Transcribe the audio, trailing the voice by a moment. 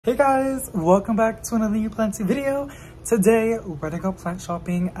Hey guys, welcome back to another new planty video. Today we're gonna go plant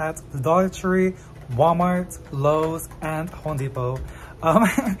shopping at the Dollar Tree, Walmart, Lowe's, and Home Depot.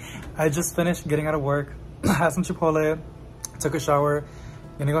 I just finished getting out of work, had some Chipotle, took a shower,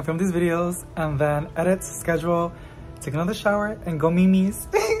 gonna go film these videos, and then edit, schedule, take another shower, and go Mimi's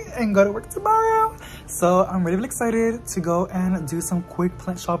and go to work tomorrow. So I'm really excited to go and do some quick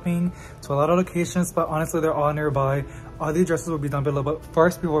plant shopping to a lot of locations, but honestly they're all nearby. All the addresses will be down below, but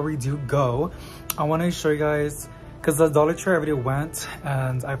first, before we do go, I want to show you guys, because the Dollar Tree I already went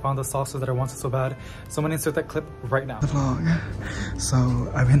and I found the sauces that I wanted so bad. So I'm gonna insert that clip right now. The vlog.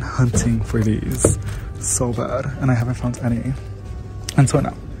 So I've been hunting for these so bad and I haven't found any until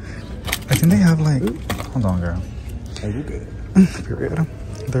now. I think they have like, hold on girl. Are you good? Period.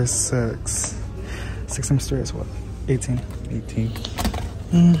 There's six times 3 is what? 18. 18.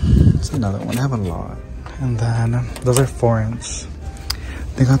 It's another one. I have a lot. And then those are 4-inch.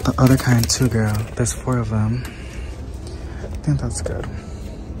 They got the other kind too, girl. There's 4 of them. I think that's good.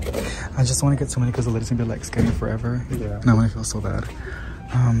 I just want to get too many because the lady's gonna be like scanning forever. Yeah. And I want to feel so bad.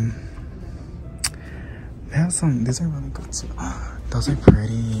 They have some. These are really good too. Those are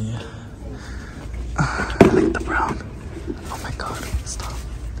pretty. I like the brown. Oh my god! Stop!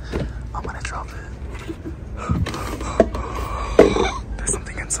 I'm gonna drop it. There's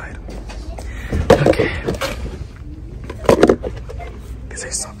something inside. Okay. These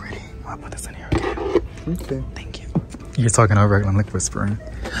are so pretty. I'll put this in here, okay? Okay. Thank you. You're talking over it, I'm like whispering.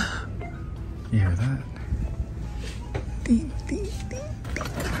 You hear that? Ding, ding, ding, ding.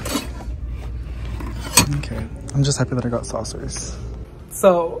 Okay. I'm just happy that I got saucers.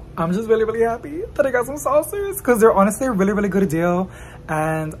 So I'm just really happy that I got some saucers because they're honestly a really good deal.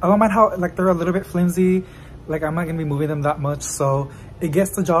 And I don't mind how like they're a little bit flimsy. Like I'm not gonna be moving them that much, so it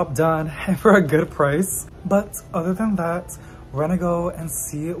gets the job done for a good price. But other than that, we're gonna go and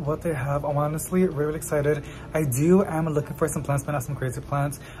see what they have. I'm honestly really excited. I am looking for some plants, but not some crazy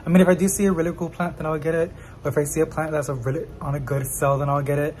plants. I mean, if I do see a really cool plant, then I'll get it. Or if I see a plant that's on a good sale, then I'll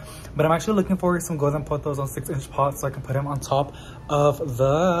get it. But I'm actually looking for some golden pothos on 6-inch pots so I can put them on top of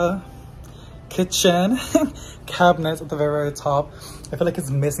the kitchen cabinets at the very top. I feel like it's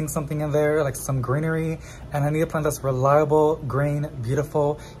missing something in there, like some greenery, and I need a plant that's reliable, green,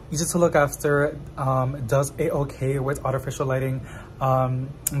 beautiful, easy to look after, does a-okay with artificial lighting. And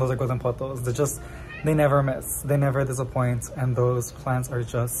those are golden pothos. They never miss, they never disappoint, and those plants are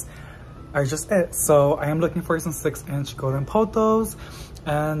just it. So I am looking for some 6-inch golden pothos,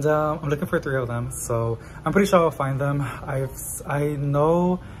 and I'm looking for 3 of them. So I'm pretty sure I'll find them. I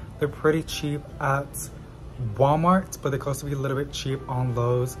know they're pretty cheap at Walmart, but they cost to be a little bit cheap on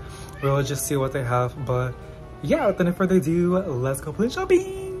Lowe's. We'll just see what they have. But yeah, without any further ado, let's go plant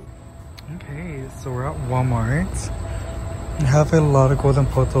shopping. Okay, so we're at Walmart. We have a lot of golden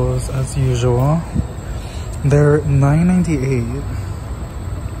pothos as usual. They're $9.98,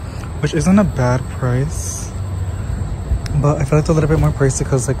 which isn't a bad price, but I feel like it's a little bit more pricey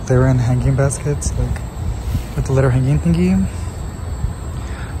because like they're in hanging baskets, like with the little hanging thingy.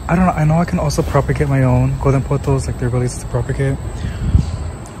 I don't know, I know I can also propagate my own golden pothos, like they're really easy to propagate,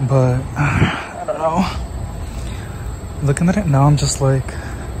 but I don't know. Looking at it now, I'm just like,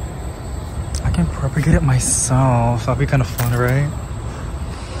 I can propagate it myself. That'd be kind of fun, right?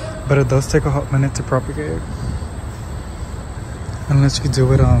 But it does take a hot minute to propagate, unless you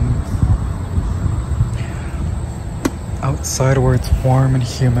do it outside where it's warm and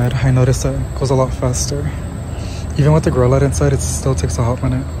humid. I noticed that it goes a lot faster. Even with the grow light inside, it still takes a hot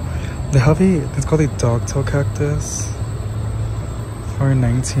minute. They have it's called a dogtail cactus for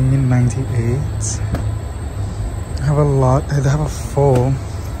 $19.98. I have a lot. They have a full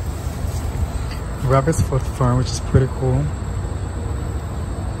rabbit's foot fern, which is pretty cool.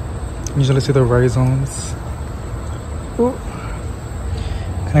 You usually see the rhizomes. Ooh.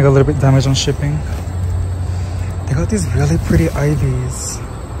 And I got a little bit damaged on shipping. They got these really pretty ivies.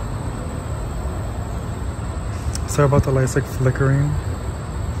 Sorry about the lights like flickering.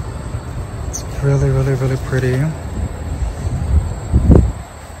 It's really pretty.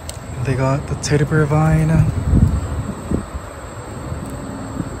 They got the teddy bear vine.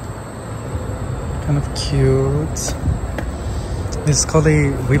 Kind of cute. This is called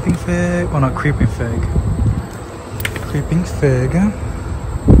a weeping fig. Oh, not creeping fig. Creeping fig.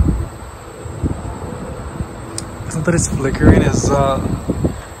 It's not that it's flickering, it's the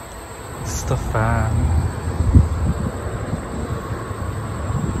fan.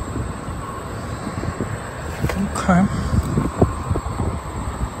 Okay.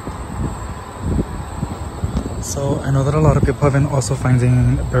 So I know that a lot of people have been also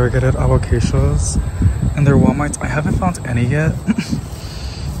finding variegated avocatios in their Walmarts. I haven't found any yet.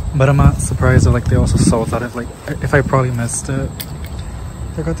 But I'm not surprised that like they also sold out of like if I probably missed it.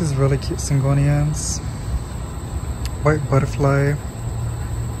 They got these really cute Syngonians. White butterfly.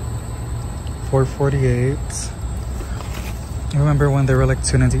 $4.48. I remember when they were like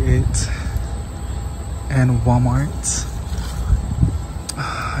 $2.98 in Walmart.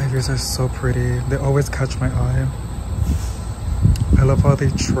 Ivies are so pretty. They always catch my eye. I love how they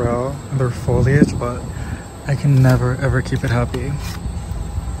trail in their foliage, but I can never ever keep it happy.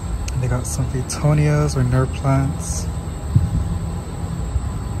 They got some Betonias or nerve plants.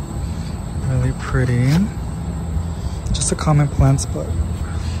 Really pretty. Just the common plants, but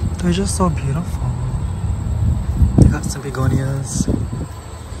they're just so beautiful. They got some begonias.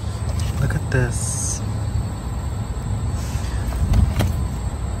 Look at this.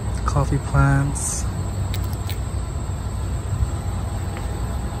 Coffee plants.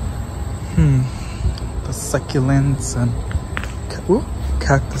 The succulents and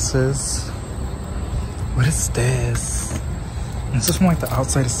cactuses. What is this? This is from like the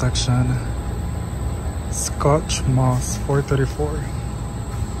outside section. Scotch moss, $4.34.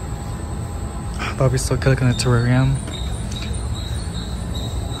 That'll be so good in a terrarium.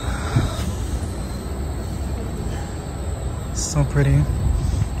 So pretty.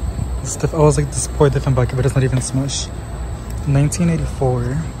 I was like, this poor different bucket, but it's not even smush.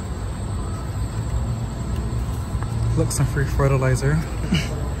 1984. Look, some free fertilizer.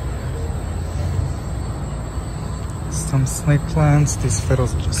 Some snake plants. These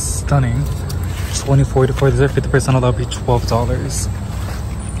fiddles are just stunning. $20.44. These are 50% off. That'll be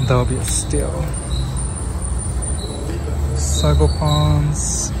 $12. That'll be a steal. Sago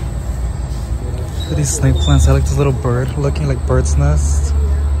palms. Look at these snake plants. I like this little bird looking like bird's nest.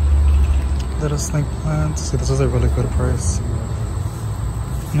 Little snake plants. See, this is a really good price.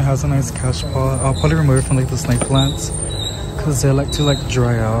 And it has a nice cash pot. I'll probably remove it from like the snake plants because they like to like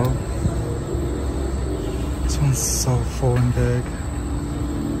dry out. This one's so full and big.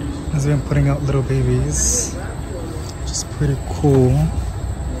 It's been putting out little babies, which is pretty cool.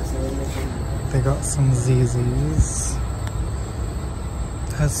 They got some ZZs.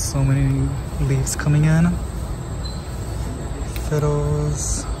 It has so many leaves coming in.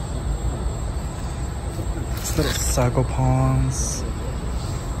 Fiddles. These little sago palms.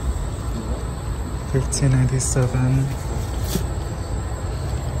 $15.97.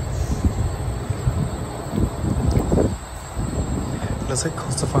 Looks like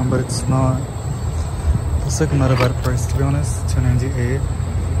Costa Farm, but it's not. Looks like not a bad price, to be honest. $2.98.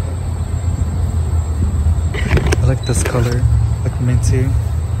 I like this color, like minty.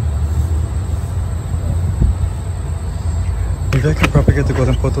 Maybe I could probably get the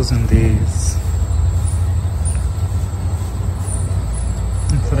golden potos in these.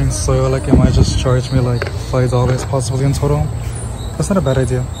 Including soil, like it might just charge me like $5 possibly in total. That's not a bad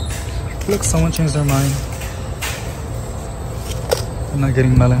idea. Look, someone changed their mind. I'm not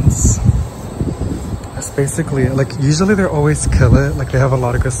getting melons. That's basically it. Like usually they're always kill it. Like they have a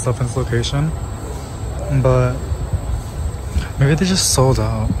lot of good stuff in this location. But maybe they just sold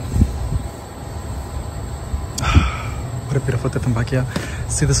out. What a beautiful different back, yeah.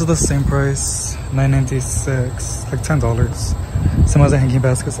 See, this is the same price, $9.96, like $10. Same as the hanging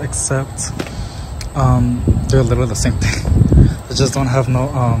baskets, except they're literally the same thing. They just don't have no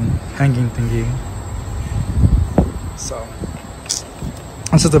hanging thingy. So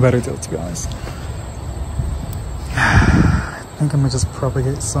it's just a better deal, to be honest. I think I'm gonna just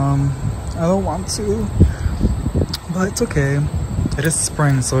propagate some. I don't want to, but it's okay. It is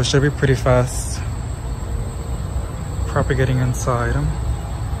spring, so it should be pretty fast propagating inside.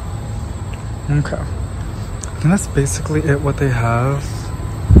 Okay, I think that's basically it, what they have.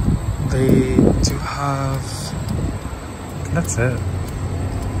 They do have, I think that's it.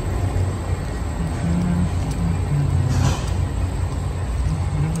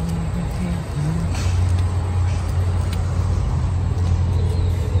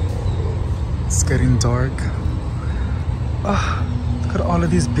 It's getting dark. Oh, look at all of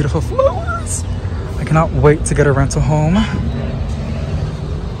these beautiful flowers. I cannot wait to get a rental home.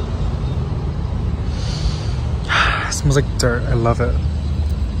 It smells like dirt. I love it.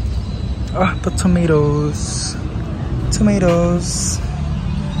 Ah, the tomatoes. Tomatoes.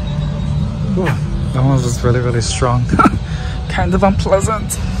 Ooh, that one was just really, really strong. Kind of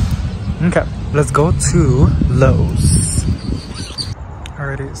unpleasant. Okay, let's go to Lowe's.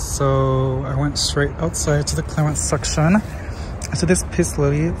 Alrighty, so I went straight outside to the clearance section. I saw this Peace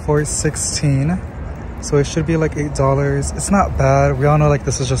Lily for $16. So it should be like $8. It's not bad. We all know like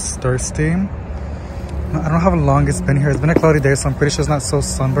this is just thirsty. I don't know how long it's been here. It's been a cloudy day, so I'm pretty sure it's not so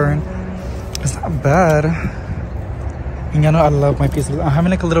sunburned. It's not bad. And you know, I love my peace lily. I'm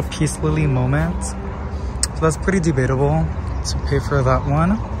having like a little peace lily moment. So that's pretty debatable to pay for that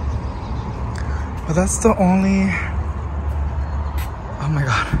one. But that's the only... Oh my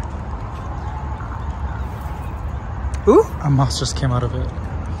god. Ooh! A mouse just came out of it.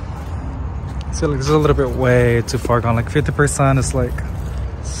 So like, it's a little bit way too far gone. Like 50% is like...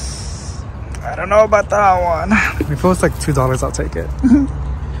 I don't know about that one. If it was like $2, I'll take it.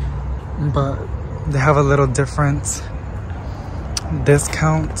 But they have a little different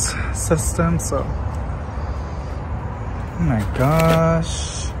discount system, so... Oh my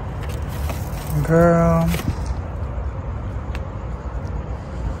gosh. Girl.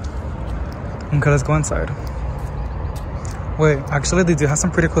 Okay, let's go inside. Wait, actually they do have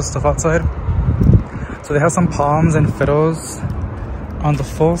some pretty cool stuff outside. So they have some palms and fiddles on the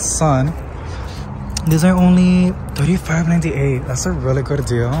full sun. These are only $35.98. That's a really good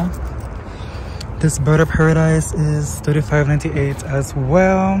deal. This bird of paradise is $35.98 as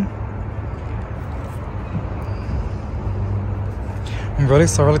well. I'm really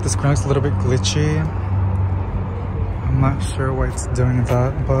sorry, like the screen looks a little bit glitchy. I'm not sure why it's doing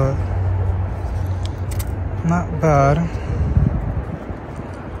that, but not bad.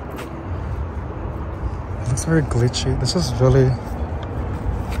 It looks very glitchy. This is really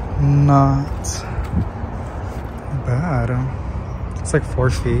not bad. It's like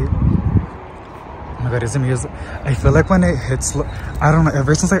 4 feet. Oh my god, it's amazing. I feel like when it hits, I don't know,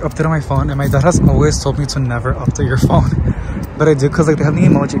 ever since I updated my phone, and my dad has always told me to never update your phone, but I do, because like they have the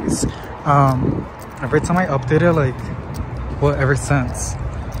emojis. Every time I update it, like, well, ever since,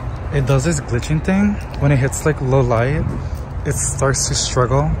 it does this glitching thing. When it hits like low light, it starts to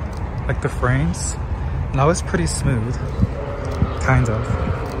struggle, like the frames. Now it's pretty smooth, kind of,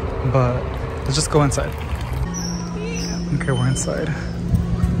 but let's just go inside. Okay, we're inside.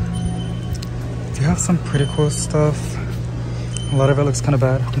 They have some pretty cool stuff. A lot of it looks kind of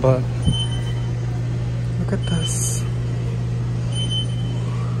bad, but look at this.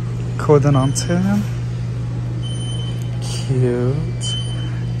 Coordinante. Cute.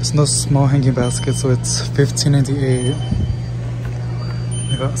 There's no small hanging basket, so it's $15.98.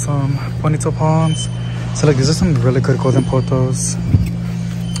 We got some ponytail palms. So like these are some really good golden potos.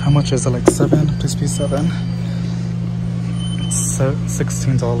 How much is it? Like 7? Please be 7. It's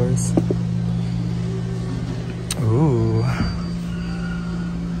 $16. Ooh.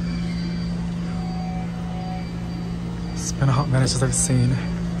 It's been a hot minute since I've seen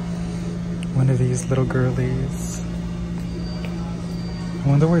one of these little girlies. I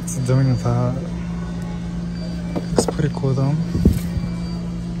wonder why it's doing that. Looks pretty cool though.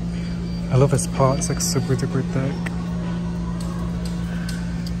 I love this pot. It's like super duper thick.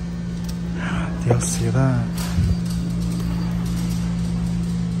 Do y'all see that?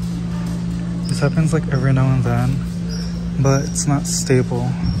 This happens like every now and then, but it's not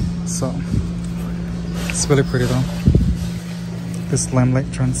stable, so it's really pretty though. This Limelight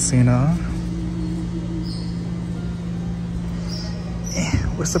Transcena.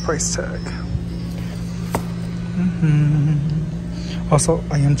 What's the price tag? Also,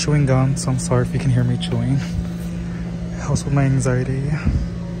 I am chewing gum, so I'm sorry if you can hear me chewing. It helps with my anxiety.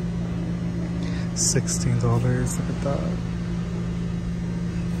 $16, look at that.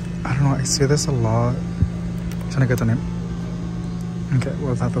 I don't know, I see this a lot. I'm trying to get the name. Okay,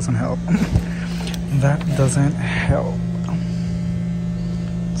 well that doesn't help. That doesn't help.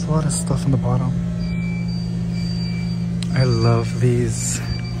 There's a lot of stuff on the bottom. I love these.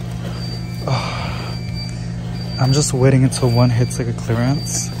 Oh, I'm just waiting until one hits like a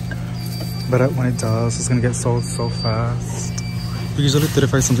clearance. But when it does, it's gonna get sold so fast. Usually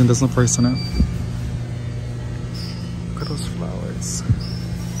 35 something, there's no price in it. Look at those flowers.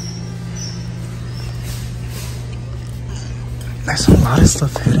 There's a lot of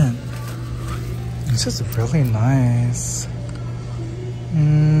stuff hidden. It's just really nice.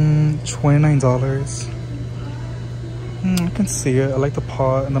 $29. I can see it. I like the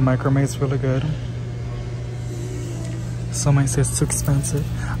pot, and the micrame is really good. Some might say it's too expensive.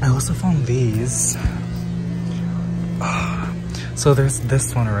 I also found these. So there's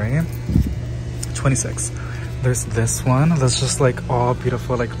this one, right? 26. There's this one that's just like all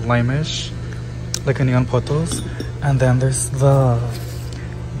beautiful, like limeish, like a neon potos. And then there's the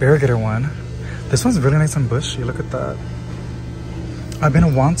variegator one. This one's really nice and bushy. Look at that. I've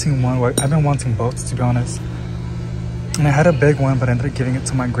been wanting one. I've been wanting both, to be honest. And I had a big one, but I ended up giving it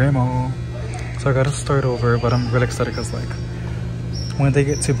to my grandma. So I gotta start over, but I'm really excited because like when they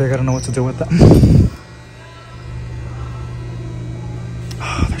get too big, I don't know what to do with them.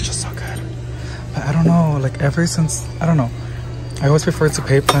 Oh, they're just so good. But I don't know, like ever since, I don't know. I always prefer to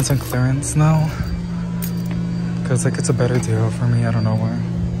pay plants on clearance now. because like it's a better deal for me. I don't know why,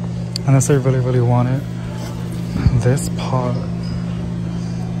 unless I really want it. This pot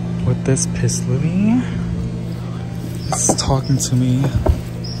with this peace lily is talking to me.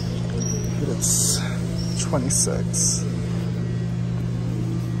 It's 26.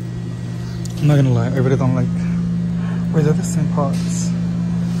 I'm not gonna lie, I really don't like. Wait, they're the same pots.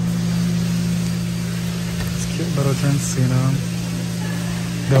 This cute little Drancina.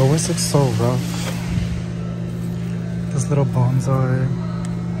 They always look so rough. This little bonsai.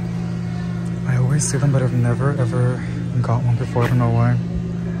 I always see them, but I've never ever got one before. I don't know why.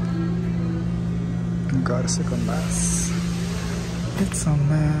 Oh god, it's like a mess. It's a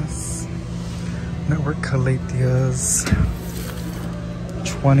mess. Network Calatheas.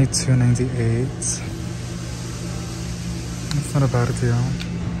 $22.98. That's not a bad deal.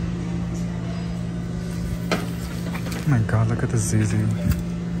 Oh my god, look at the ZZ.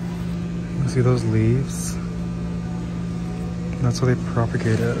 You see those leaves? That's how they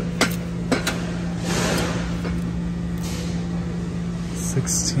propagate it.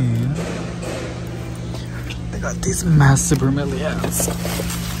 16. They got these massive bromeliads.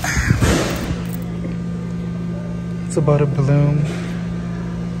 It's about a bloom.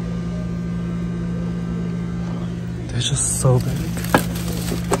 They're just so big.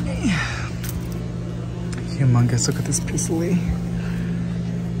 Humongous. Look at this peace lily.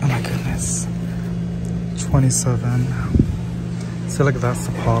 Oh my goodness. 27. So like that's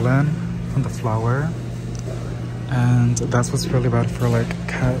the pollen from the flower. And that's what's really bad for like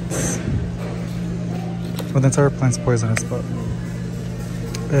cats. Well, the entire plant's poisonous, but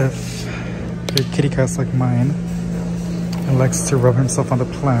if your kitty cat's like mine and likes to rub himself on the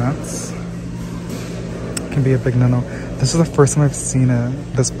plants, it can be a big no-no. This is the first time I've seen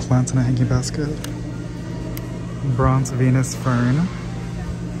this plant in a hanging basket. Bronze Venus fern.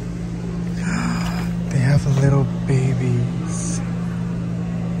 They have little babies.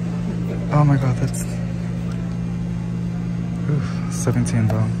 Oh my god, that's 17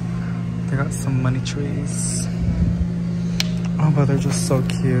 though. They got some money trees. Oh, but they're just so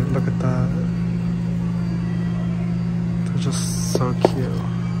cute. Look at that. They're just so cute.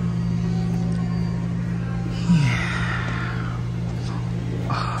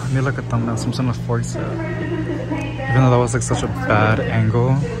 I need like a thumbnail, so I'm just gonna force it. Even though that was like such a bad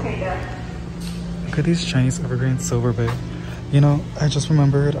angle. Look at these Chinese evergreen silver bay. You know, I just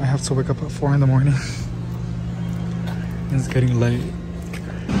remembered I have to wake up at 4 in the morning. It's getting late.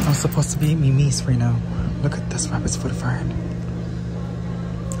 I'm supposed to be eating Mimi's right now. Look at this rabbit's foot fern.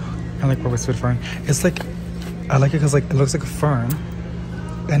 I like rabbit's foot fern. It's like, I like it because like it looks like a fern.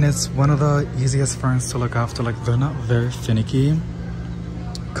 And it's one of the easiest ferns to look after. Like they're not very finicky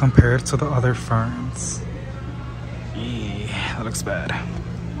compared to the other ferns. Yeah, that looks bad.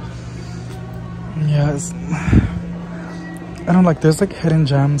 Yeah, I don't like, there's like hidden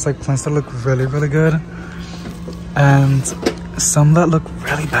gems, like plants that look really good. And some that look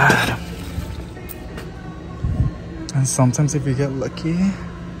really bad. And sometimes if you get lucky,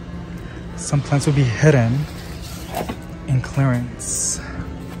 some plants will be hidden in clearance.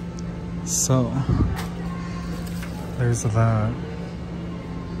 So there's that.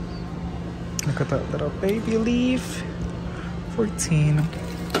 Look at that little baby leaf. 14.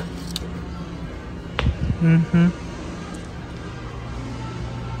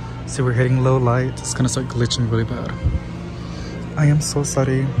 See, we're hitting low light. It's gonna start glitching really bad. I am so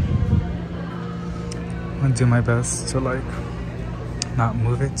sorry. I'm gonna do my best to like not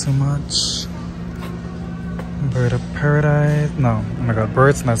move it too much. Bird of paradise. No, oh my god,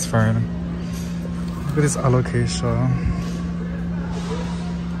 bird's nest fern. Look at this alocasia.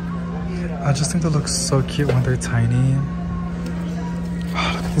 I just think they look so cute when they're tiny.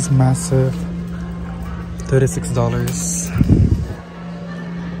 Oh, look at this massive. $36.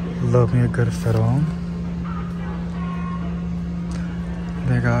 Love me a good fiddle.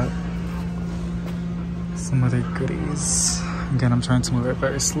 They got some other goodies. Again, I'm trying to move it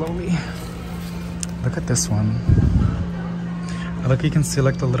very slowly. Look at this one. I like you can see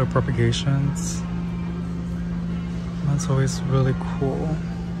like the little propagations. That's always really cool.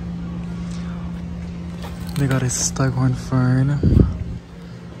 They got a staghorn fern.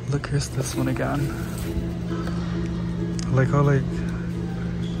 Look, here's this one again. I like how like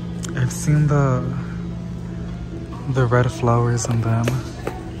I've seen the red flowers in them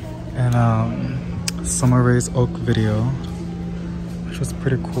in Summer Ray's oak video, which was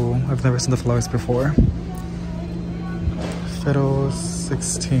pretty cool. I've never seen the flowers before. Fiddle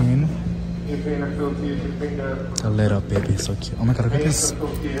 16. A lit up baby, so cute. Oh my god, look at this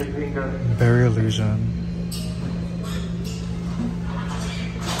berry illusion.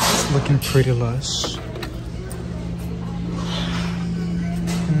 It's looking pretty lush.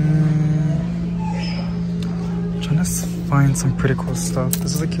 Trying to find some pretty cool stuff.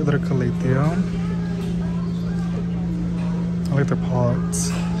 This is a cute little calathea. I like their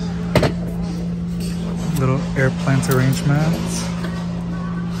pots. Little air plant arrangement.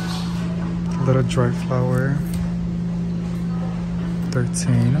 Little dry flower.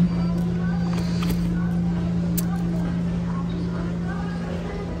 13.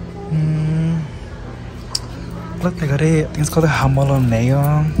 Look, they got it. I think it's called a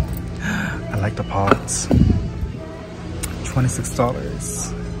Hamalonea. I like the pots.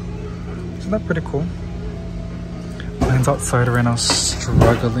 $26. Isn't that pretty cool? Mine's outside right now,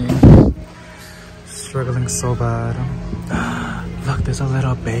 struggling so bad. Look, there's a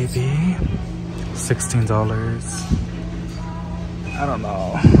little baby. $16. I don't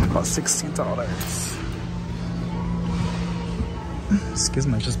know, about $16. Excuse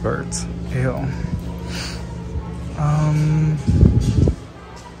me, just birds. Ew.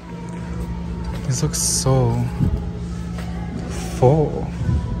 These look so full.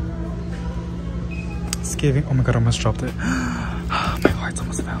 It's giving, oh my god, I almost dropped it. My heart's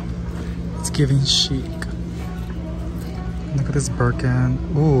almost fell. It's giving chic. Look at this Birkin.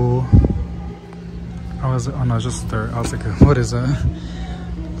 Ooh. Oh no, just dirt. I was like, what is it?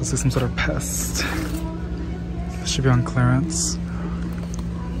 Looks like some sort of pest. This should be on clearance.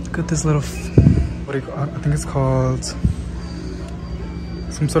 Look at this little, what do you call it? I think it's called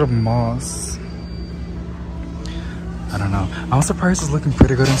some sort of moss. I don't know. I'm surprised it's looking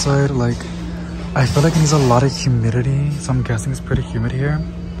pretty good inside. Like, I feel like it needs a lot of humidity, so I'm guessing it's pretty humid here.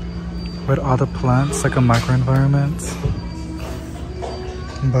 With all the plants, like a microenvironment.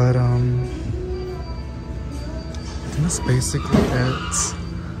 But I think that's basically it.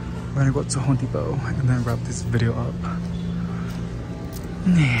 We're gonna go to Home Depot and then wrap this video up.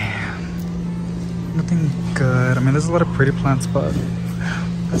 Yeah, nothing good. I mean, there's a lot of pretty plants, but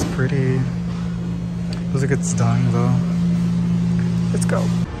that's pretty. Looks like it's dying though. Let's go.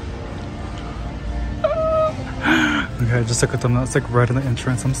 Okay, I just took a thumbnail. It's like right in the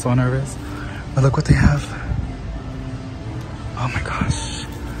entrance. I'm so nervous. But look what they have. Oh my gosh.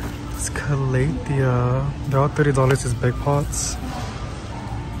 It's Calathea. They're all $30, these big pots.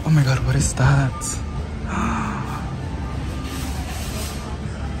 Oh my god, what is that?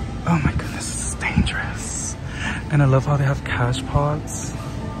 Oh my goodness, this is dangerous. And I love how they have cash pots.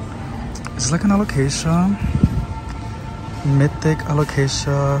 It's like an alocasia. Mythic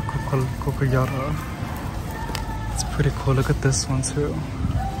alocasia Kukuyara. It's pretty cool. Look at this one too.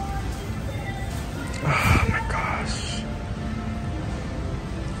 Oh my gosh.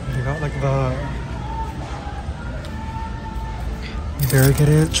 They got like the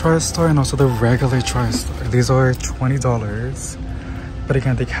variegated TriStar and also the regular TriStar. These are $20. But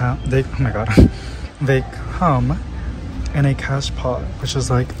again, they oh my god. They come in a cash pot, which is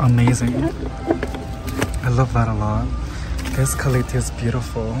like amazing. I love that a lot. This Calathea is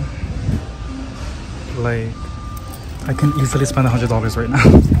beautiful. Like, I can easily spend $100 right now.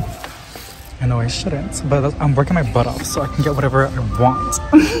 I know I shouldn't, but I'm working my butt off so I can get whatever I want.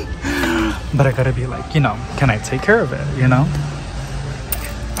 But I gotta be like, you know, can I take care of it, you know?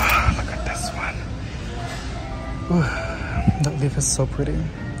 Oh, look at this one. Ooh, that leaf is so pretty.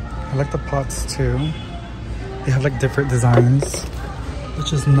 I like the pots too. They have like different designs,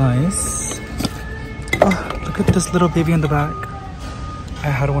 which is nice. Oh, look at this little baby in the back. I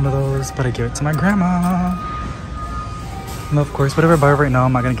had one of those, but I gave it to my grandma. And of course, whatever I buy right now,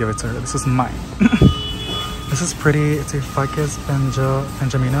 I'm not gonna give it to her. This is mine. This is pretty. It's a Ficus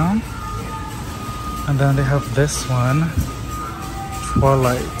benjamina. And then they have this one,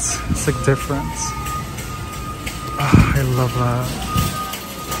 Twilight. It's like different. Oh, I love that.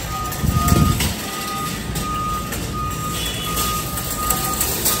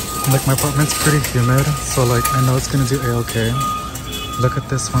 Like, my apartment's pretty humid, so like I know it's gonna do a-okay. Look at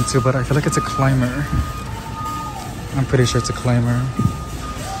this one too, but I feel like it's a climber. I'm pretty sure it's a climber.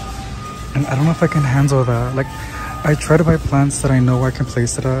 And I don't know if I can handle that. Like, I try to buy plants that I know where I can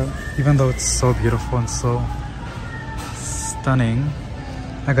place it at, even though it's so beautiful and so stunning.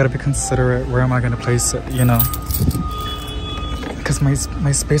 I gotta be considerate. Where am I gonna place it, you know? Because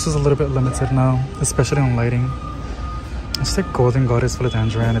my space is a little bit limited now, especially on lighting. It's like Golden Goddess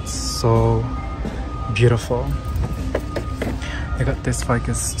Philodendron. It's so beautiful. I got this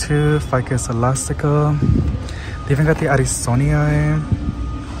ficus too, Ficus elastica. They even got the Addisoniae.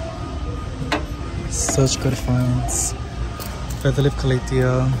 Such good finds. Featherleaf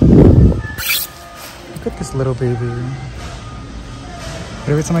Calathea. Look at this little baby. But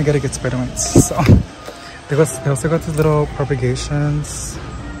every time I get it, gets spider mites. So they also got these little propagations.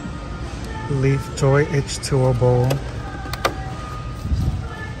 Leaf Joy H2O bowl.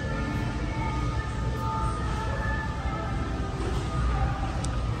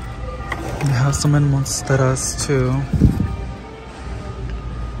 have some in monsteras too.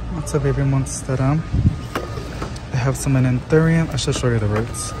 Lots of baby monstera. They have some in anthurium. I should show you the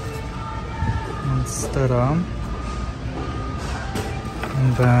roots. Monstera.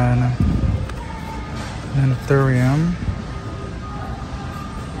 And then anthurium.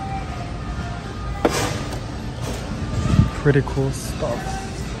 Pretty cool stuff.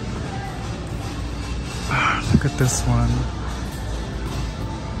 Look at this one.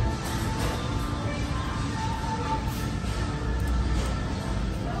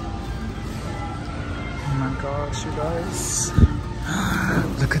 Oh my gosh, you guys.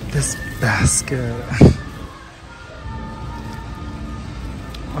 Look at this basket.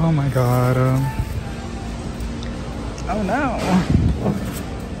 Oh my god. Oh no.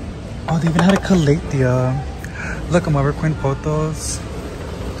 Oh, they even had a calathea. Look, I'm over Queen Potos.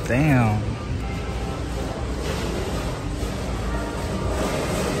 Damn.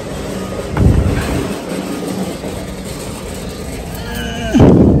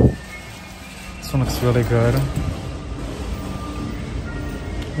 This one looks really good.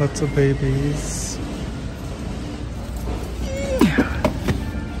 Lots of babies.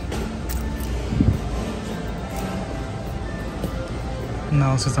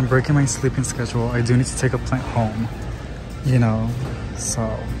 Now, since I'm breaking my sleeping schedule, I do need to take a plant home, you know, so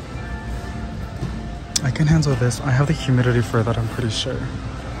I can handle this. I have the humidity for that, I'm pretty sure.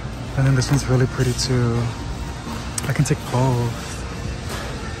 And then this one's really pretty too. I can take both.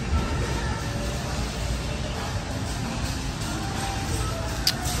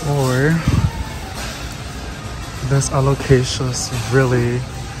 Or this alocasia is really,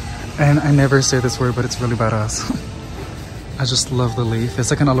 and I never say this word, but it's really badass. I just love the leaf. It's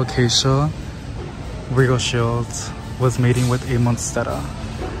like an alocasia. Regal Shield was mating with a monstera.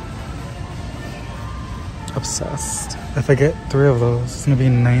 Obsessed. If I get 3 of those, it's gonna be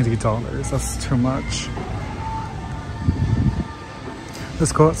 $90. That's too much.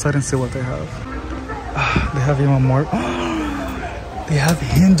 Let's go outside and see what they have. They have even more. They have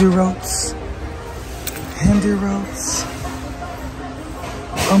Hindu ropes. Hindu ropes.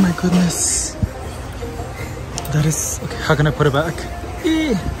 Oh my goodness. That is, okay, how can I put it back?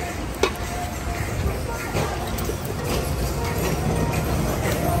 Eee.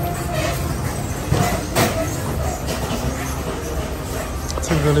 It's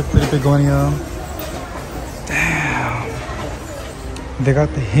a really pretty begonia. Damn. They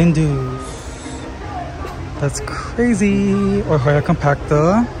got the Hindus. That's crazy. Or Hoya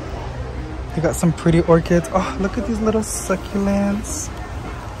compacta. They got some pretty orchids. Oh, look at these little succulents.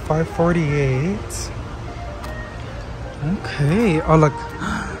 $5.48. Okay. Oh, look.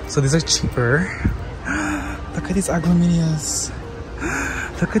 So these are cheaper. Look at these agrominias.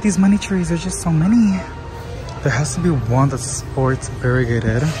 Look at these money trees. There's just so many. There has to be one that's sports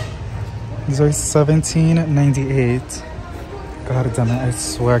variegated. These are $17.98. God damn it. I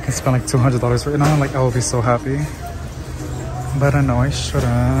swear I can spend like $200 right now. Like, I will be so happy. But I know I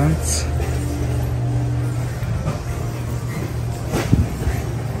shouldn't.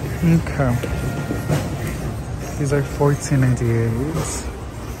 Okay. These are $14.98.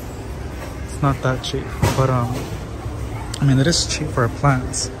 It's not that cheap, but I mean, it is cheap for a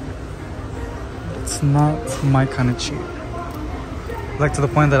plant. It's not my kind of cheap. Like, to the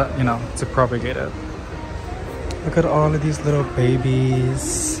point that, you know, to propagate it. Look at all of these little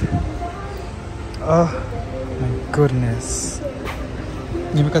babies. Oh my goodness.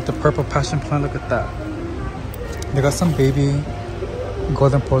 You look at the purple passion plant, look at that. They got some baby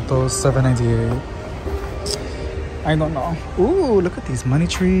golden potos, $7.98. I don't know. Ooh, look at these money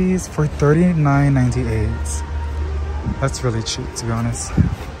trees for $39.98. That's really cheap, to be honest.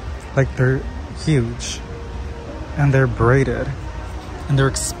 Like, they're huge and they're braided and they're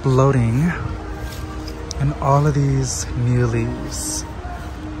exploding. And all of these new leaves.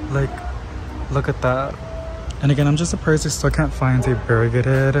 Like, look at that. And again, I'm just surprised I still can't find a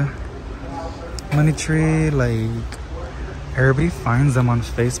variegated money tree. Like, everybody finds them on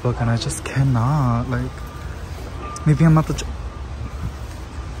Facebook and I just cannot. Like, maybe I'm not the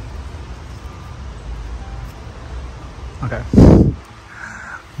okay.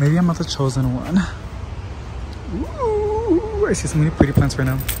 Maybe I'm not the chosen one. Ooh, I see so many pretty plants right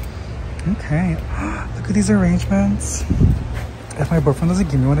now. Okay, look at these arrangements. If my boyfriend doesn't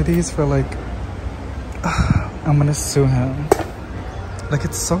give me one of these for like, I'm gonna sue him. Like,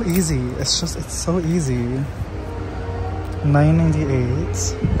 it's so easy. It's so easy.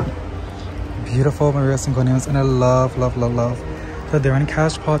 $9.98. Beautiful Maria Syngoniums, and I love that they're in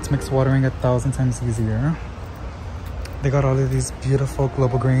cash pots. Makes watering 1,000 times easier. They got all of these beautiful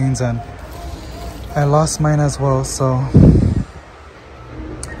global greens, and I lost mine as well, so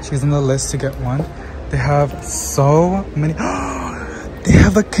She's on the list to get one. They have so many. They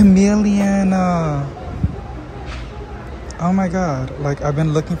have a chameleon. Oh my god. Like, I've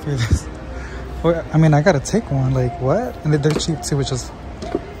been looking for this. Well, I mean, I gotta take one. Like, what? And they're cheap too, which is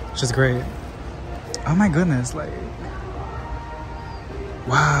great. Oh my goodness. Like,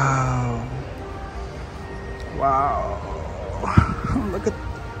 wow. Wow. Look at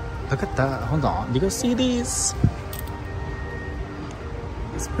that. Hold on. You guys see these?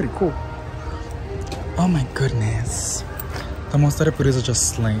 It's pretty cool. Oh my goodness. The monstera booties are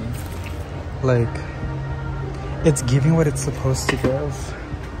just slain. Like, it's giving what it's supposed to give.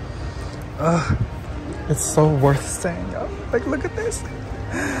 It's so worth staying up. Like, look at this.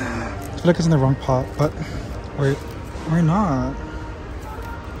 I feel like it's in the wrong pot, but wait, we're not.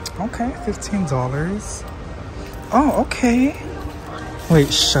 Okay, $15. Oh, okay.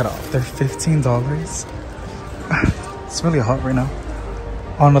 Wait, shut up. They're $15. It's really hot right now.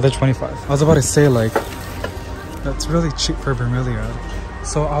 Oh no, they're 25. I was about to say, like, that's really cheap for Vermilion.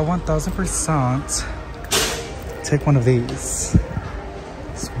 So I'll 1000% take one of these.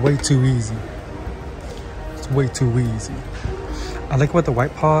 It's way too easy. It's way too easy. I like with the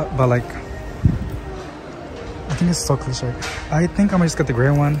white pot, but like, I think it's so cliche. I think I'm gonna just get the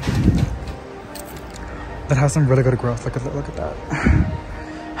gray one that has some really good growth. Look at that.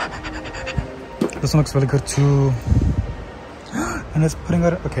 This one looks really good too. And it's putting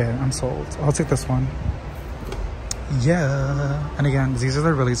out, okay, I'm sold. I'll take this one. Yeah. And again, these are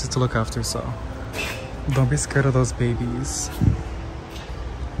the releases to look after, so don't be scared of those babies.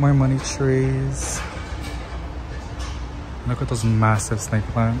 More money trees. Look at those massive snake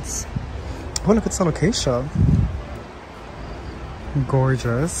plants. Oh, look, it's alocasia.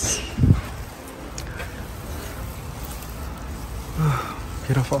 Gorgeous.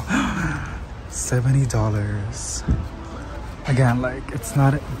 Beautiful. $70. Again, like, it's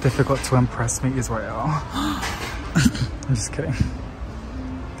not difficult to impress me, Israel. I'm just kidding.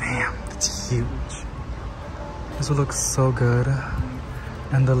 Damn, it's huge. This would look so good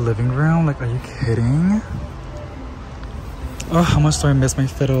in the living room. Like, are you kidding? Oh, how much do I miss my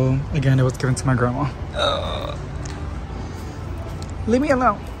fiddle? Again, it was given to my grandma. Leave me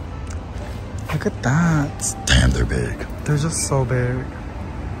alone. Look at that. Damn, they're big. They're just so big.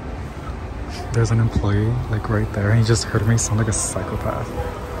 There's an employee, like, right there, and he just heard me sound like a psychopath.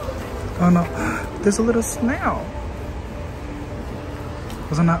 Oh no, there's a little snail.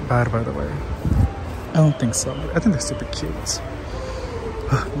 Those are not bad, by the way. I don't think so. I think they're super cute.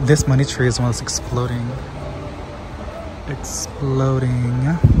 This money tree is one that's exploding.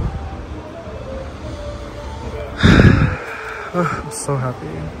 Exploding. Oh, I'm so happy.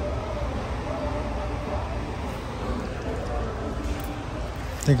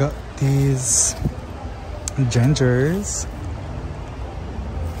 They got these gingers.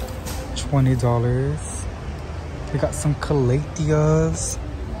 $20. They got some calatheas.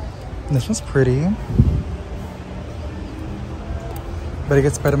 This one's pretty. But it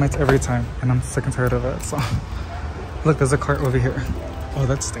gets better mites every time, and I'm sick and tired of it, so. Look, there's a cart over here. Oh,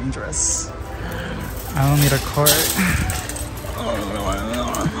 that's dangerous. I don't need a cart.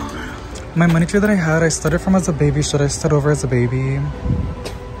 My money tree that I had, I started from as a baby. Should I start over as a baby?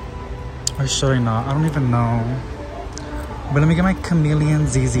 Or should I not? I don't even know. But let me get my chameleon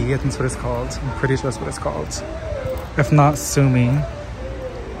ZZ. I think that's what it's called. I'm pretty sure that's what it's called. If not, sue me.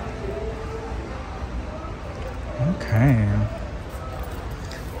 Okay.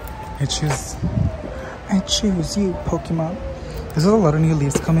 I choose you, Pokemon. There's a lot of new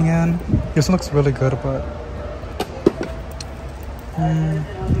leaves coming in. This one looks really good, but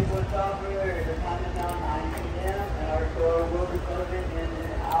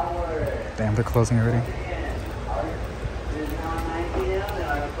damn, they're closing already.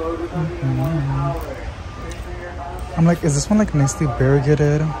 I'm like, is this one like nicely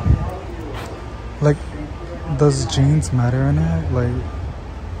variegated? Like, does genes matter in it? Like,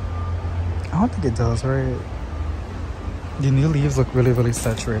 I don't think it does, right? The new leaves look really, really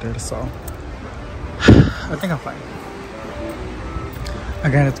saturated, so I think I'm fine.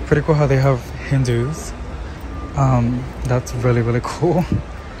 Again, it's pretty cool how they have Hindus. That's really, really cool.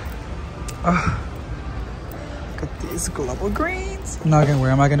 Look at these global greens. Now again,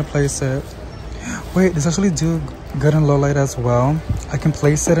 where am I gonna place it? Wait, this actually do good in low light as well. I can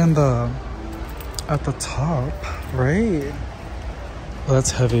place it in at the top, right? Oh,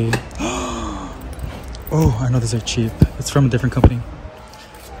 that's heavy. Oh, I know these are cheap. It's from a different company.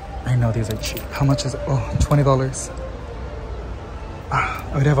 I know these are cheap. How much is it? Oh, $20.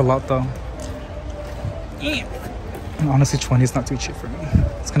 I would have a lot though. And honestly, 20 is not too cheap for me.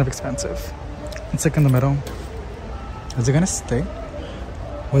 It's kind of expensive. It's like in the middle. Is it gonna stay?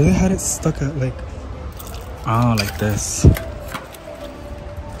 Why they had it stuck at like, oh, like this.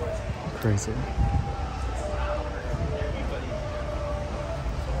 Crazy.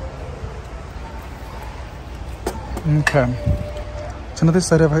 Okay. So now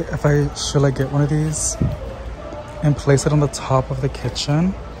decided if I should like get one of these and place it on the top of the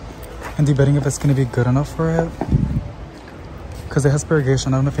kitchen, and debating if it's gonna be good enough for it. Because it has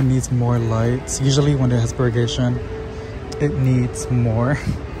irrigation. I don't know if it needs more lights. Usually when it has irrigation, it needs more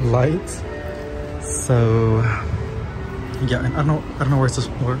light. So yeah, I don't know where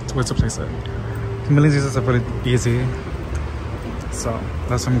to place it. Chameleon uses are really easy, so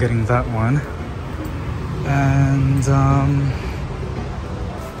that's why I'm getting that one. And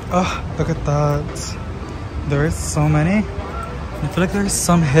oh, look at that! There is so many. I feel like there's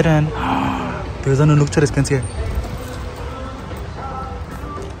some hidden. There's a nunukcha here.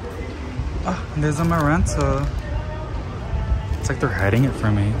 Ah, there's a maranta. It's like they're hiding it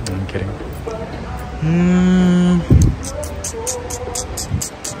from me. No, I'm kidding.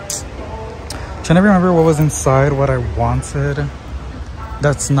 Trying to remember what was inside, what I wanted.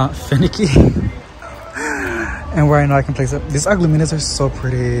 That's not finicky. And where I know I can place it. These agluminas are so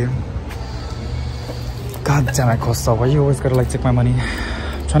pretty. God damn it, Costa. Why you always gotta like take my money?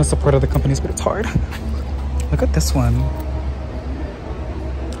 I'm trying to support other companies, but it's hard. Look at this one.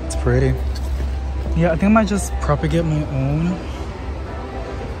 It's pretty. Yeah, I think I might just propagate my own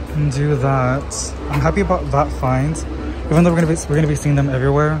and do that. I'm happy about that find. Even though we're gonna be seeing them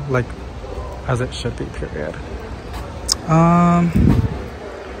everywhere, like as it should be, period.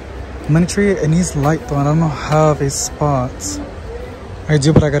 Money tree, it needs light though, and I don't have a spot. I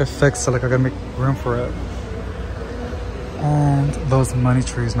do, but I gotta fix it, like I gotta make room for it. And those money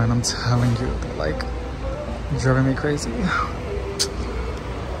trees, man, I'm telling you, they're like driving me crazy.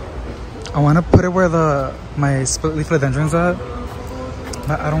 I want to put it where my split leaf philodendron's at,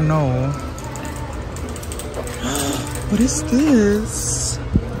 but I don't know. What is this?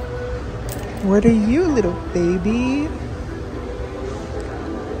 What are you, little baby?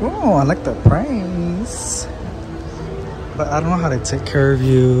 Oh, I like that price. But I don't know how to take care of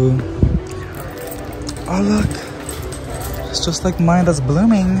you. Oh, look. It's just like mine that's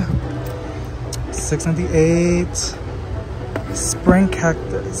blooming. $6.98. Spring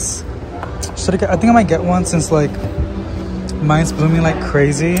cactus. I think I might get one since like mine's blooming like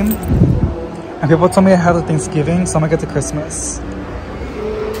crazy. And people told me I had a Thanksgiving, so I'm gonna get to Christmas.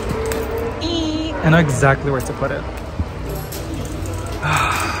 I know exactly where to put it.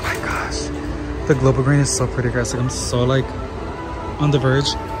 Oh my gosh. The global green is so pretty, guys. Like I'm so like on the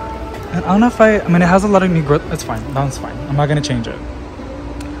verge. And I don't know if I mean it has a lot of new growth. It's fine. That one's fine. I'm not gonna change it.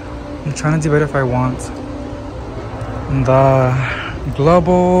 I'm trying to debate if I want the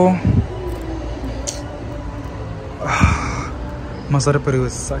global. Masada Peru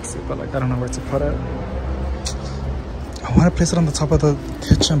is sexy, but like I don't know where to put it. I want to place it on the top of the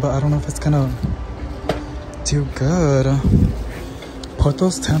kitchen, but I don't know if it's gonna do good.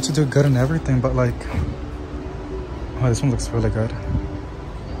 Potos tend to do good in everything, but like, oh, this one looks really good.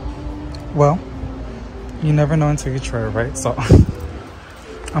 Well, you never know until you try, right? So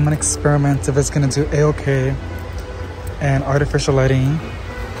I'm gonna experiment if it's gonna do a-okay and artificial lighting,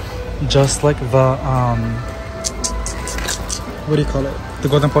 just like the what do you call it? The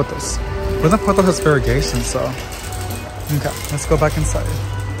golden potos. Golden potos has variegation, so okay, let's go back inside.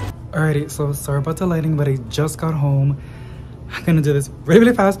 Alrighty, so sorry about the lighting, but I just got home. I'm gonna do this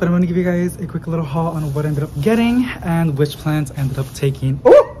really fast, but I'm gonna give you guys a quick little haul on what I ended up getting and which plants I ended up taking.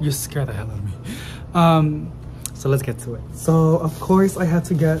 Oh, you scared the hell out of me. So let's get to it. So of course I had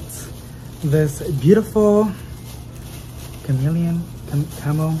to get this beautiful chameleon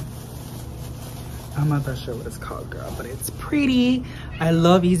camo. I'm not that sure what it's called, girl, but it's pretty. I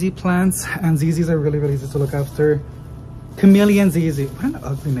love easy plants, and ZZs are really easy to look after. Chameleon ZZ. What an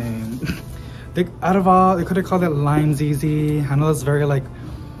ugly name. Out of all, they could have called it Lime ZZ. I know that's very like,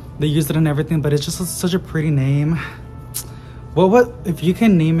 they use it in everything, but it's just such a pretty name. What if you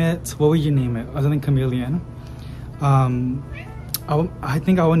can name it, what would you name it other than chameleon? I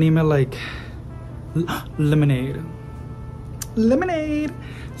think I would name it like lemonade. Lemonade.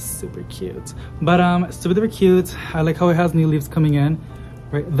 Super cute, but super cute. I like how it has new leaves coming in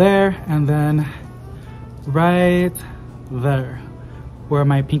right there, and then right there where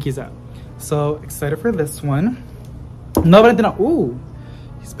my pinky's at. So excited for this one. No, but I didn't. Ooh,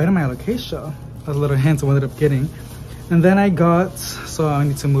 he's better my alocasia. That's a little hint of what I ended up getting. And then I got, so I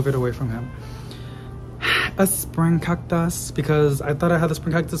need to move it away from him, a spring cactus, because I thought I had the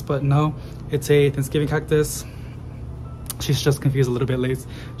spring cactus, but no, it's a Thanksgiving cactus. She's just confused a little bit late,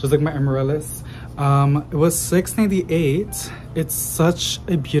 just like my amaryllis. It was $6.98. It's such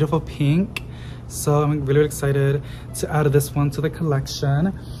a beautiful pink, so I'm really excited to add this one to the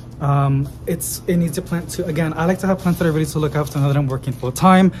collection. It needs a plant too. Again, I like to have plants that are ready to look after now that I'm working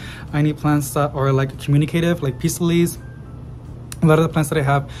full-time. I need plants that are like communicative, like peace lilies. A lot of the plants that I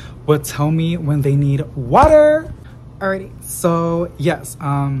have would tell me when they need water. Alrighty, so yes,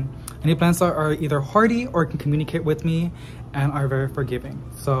 I need plants that are either hardy or can communicate with me and are very forgiving.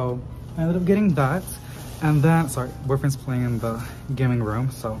 So I ended up getting that. And then, sorry, boyfriend's playing in the gaming room,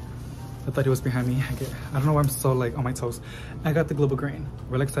 so I thought he was behind me. I don't know why I'm so like on my toes. I got the global grain.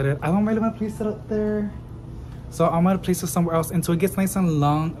 Really excited. I don't really want to place it up there, so I'm gonna place it somewhere else until it gets nice and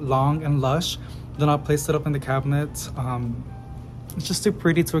long and lush. Then I'll place it up in the cabinet. It's just too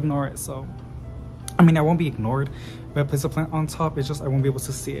pretty to ignore it. So I mean, I won't be ignored if I place a plant on top. It's just I won't be able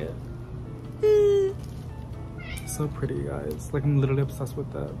to see it. So pretty, guys. Like, I'm literally obsessed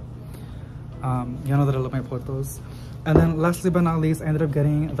with that. You know that I love my potos. And then lastly but not least, I ended up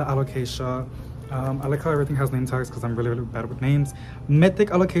getting the alocasia. I like how everything has name tags because I'm really bad with names. Mythic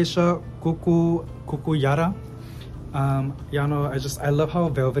alocasia kukuyara. Yeah, no, I love how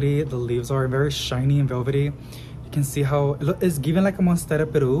velvety the leaves are, very shiny and velvety. You can see how it's given like a monstera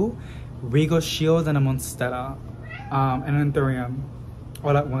peru, regal shield, and a monstera, and an anthurium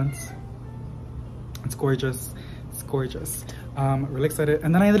all at once. It's gorgeous. It's gorgeous. Really excited.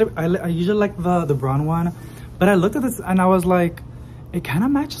 And then I usually like the brown one, but I looked at this and I was like, it kind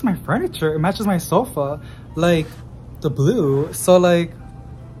of matches my furniture. It matches my sofa, like the blue. So like,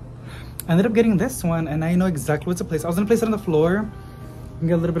 I ended up getting this one, and I know exactly what to place. I was gonna place it on the floor and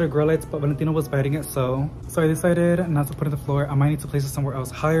get a little bit of grow lights, but Valentino was biting it, so I decided not to put it on the floor. I might need to place it somewhere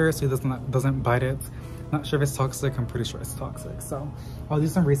else higher so he doesn't bite it. Not sure if it's toxic. I'm pretty sure it's toxic, so I'll do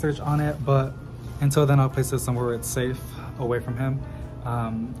some research on it, but until then I'll place it somewhere where it's safe, away from him.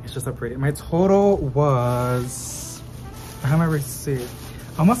 It's just so pretty. My total was, I have my receipt.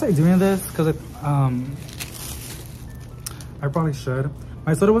 I'm gonna start doing this because it I probably should.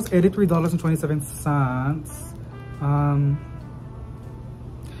 My total was $83.27.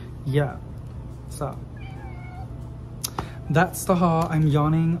 Yeah, so that's the haul. I'm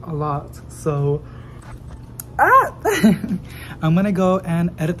yawning a lot, so I'm gonna go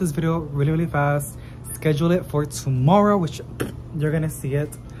and edit this video really fast, schedule it for tomorrow, which you're gonna see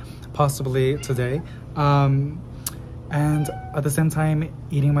it possibly today, and at the same time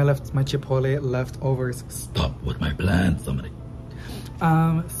eating my chipotle leftovers. Stop with my plans, somebody.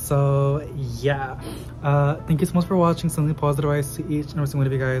 So yeah, thank you so much for watching. Something positive I see each and every single one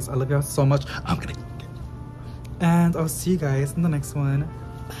of you guys. I love you all so much. And I'll see you guys in the next one.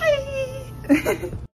 Bye.